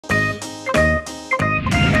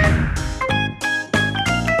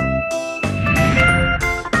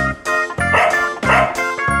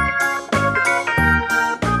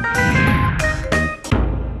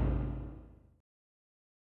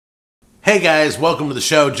Hey guys, welcome to the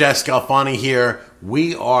show. Jeff Scalfani here.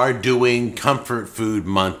 We are doing Comfort Food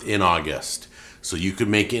Month in August. So you could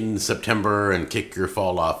make it in September and kick your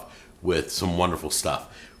fall off with some wonderful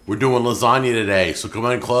stuff. We're doing lasagna today, so come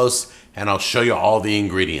on close and I'll show you all the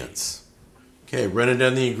ingredients. Okay, running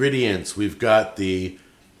down the ingredients. We've got the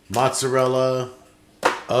mozzarella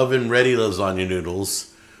oven ready lasagna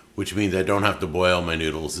noodles, which means I don't have to boil my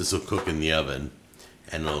noodles. This will cook in the oven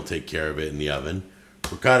and it'll take care of it in the oven.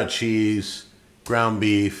 Ricotta cheese, ground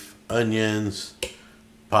beef, onions,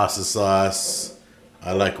 pasta sauce.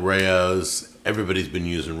 I like Rayo's. Everybody's been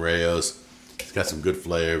using Rayo's. It's got some good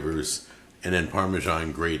flavors. And then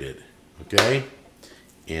parmesan grated. Okay?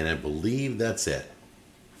 And I believe that's it.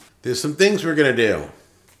 There's some things we're going to do.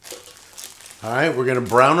 Alright, we're going to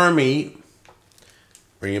brown our meat.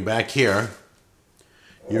 Bring it back here.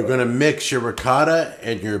 You're going to mix your ricotta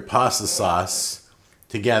and your pasta sauce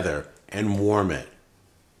together and warm it.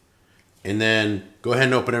 And then go ahead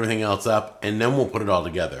and open everything else up, and then we'll put it all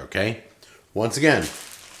together, okay? Once again,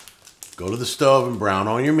 go to the stove and brown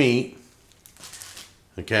all your meat,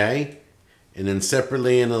 okay? And then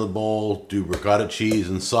separately in the bowl, do ricotta cheese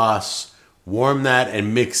and sauce, warm that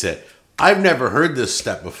and mix it. I've never heard this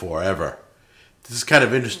step before, ever. This is kind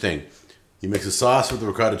of interesting. You mix the sauce with the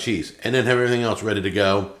ricotta cheese, and then have everything else ready to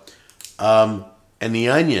go. And the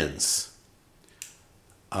onions.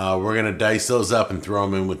 We're going to dice those up and throw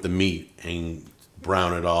them in with the meat and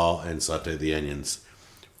brown it all and saute the onions.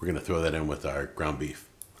 We're going to throw that in with our ground beef.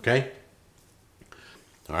 Okay?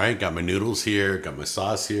 All right, got my noodles here, got my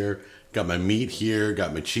sauce here, got my meat here,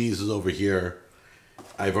 got my cheeses over here.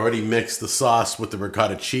 I've already mixed the sauce with the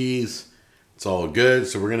ricotta cheese. It's all good.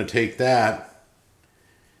 So we're going to take that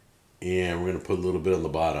and we're going to put a little bit on the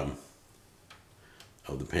bottom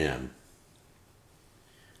of the pan.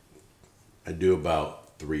 I do about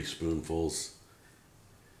 3 spoonfuls,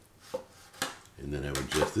 and then I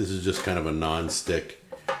would just, this is just kind of a non-stick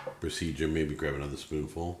procedure. Maybe grab another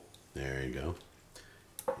spoonful. There you go.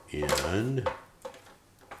 And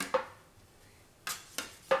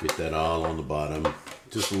get that all on the bottom.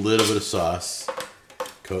 Just a little bit of sauce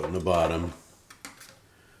coating the bottom,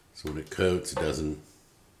 so when it coats, it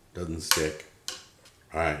doesn't stick.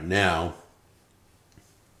 All right, now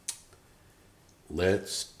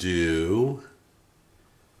let's do.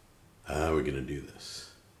 How are we going to do this?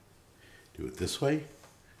 Do it this way?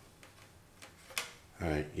 All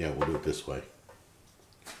right, yeah, we'll do it this way.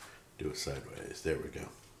 Do it sideways. There we go.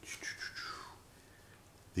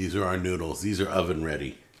 These are our noodles. These are oven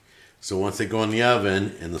ready. So once they go in the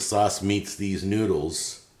oven and the sauce meets these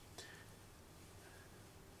noodles,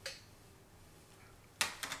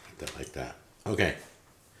 like that. Okay.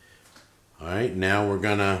 All right, now we're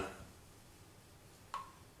going to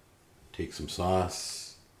take some sauce.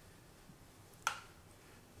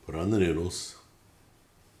 Put on the noodles.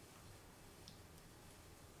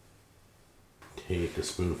 Take a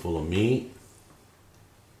spoonful of meat.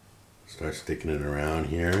 Start sticking it around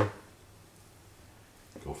here.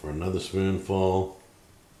 Go for another spoonful.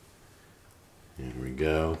 There we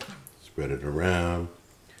go. Spread it around.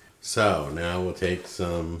 So now we'll take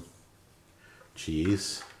some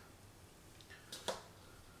cheese.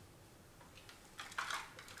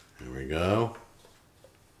 There we go.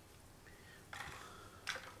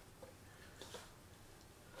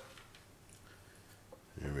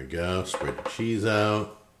 There we go. Spread the cheese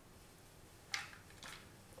out.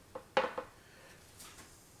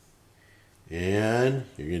 And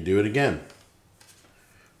you're going to do it again.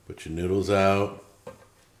 Put your noodles out.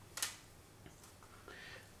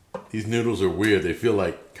 These noodles are weird. They feel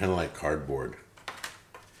like kind of like cardboard.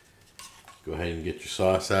 Go ahead and get your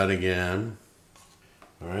sauce out again.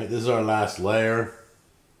 All right, this is our last layer.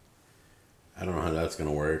 I don't know how that's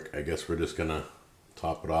going to work. I guess we're just going to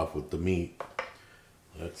top it off with the meat.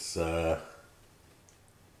 Let's, there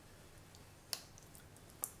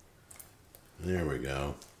we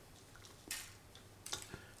go.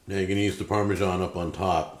 Now you can use the Parmesan up on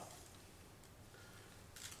top.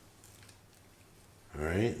 All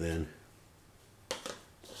right, then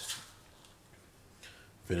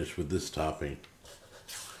finish with this topping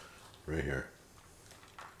right here.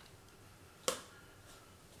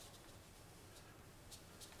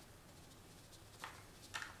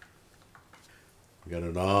 Got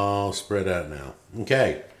it all spread out now.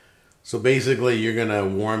 Okay, so basically you're gonna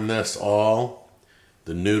warm this all.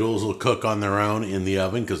 The noodles will cook on their own in the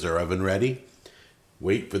oven because they're oven ready.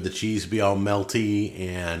 Wait for the cheese to be all melty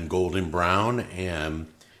and golden brown and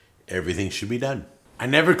everything should be done. I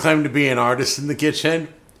never claimed to be an artist in the kitchen,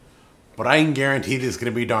 but I can guarantee this is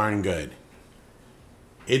gonna be darn good.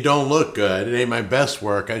 It don't look good. It ain't my best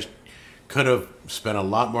work. I Could have spent a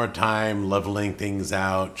lot more time leveling things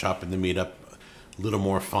out, chopping the meat up a little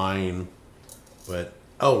more fine. But,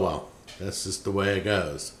 oh well, that's just the way it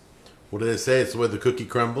goes. What do they say? It's the way the cookie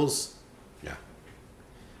crumbles? Yeah.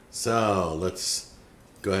 So, let's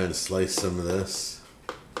go ahead and slice some of this.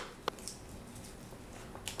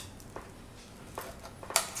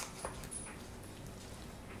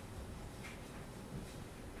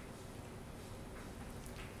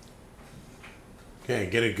 Okay,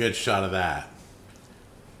 get a good shot of that.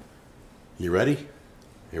 You ready?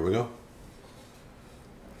 Here we go.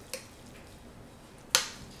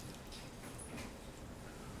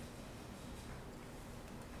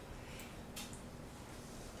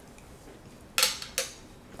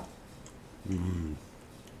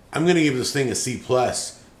 I'm going to give this thing a C+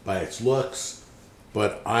 by its looks,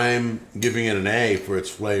 but I'm giving it an A for its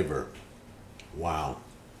flavor. Wow.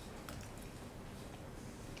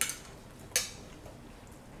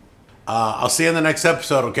 I'll see you in the next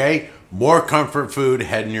episode, okay? More comfort food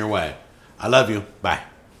heading your way. I love you. Bye.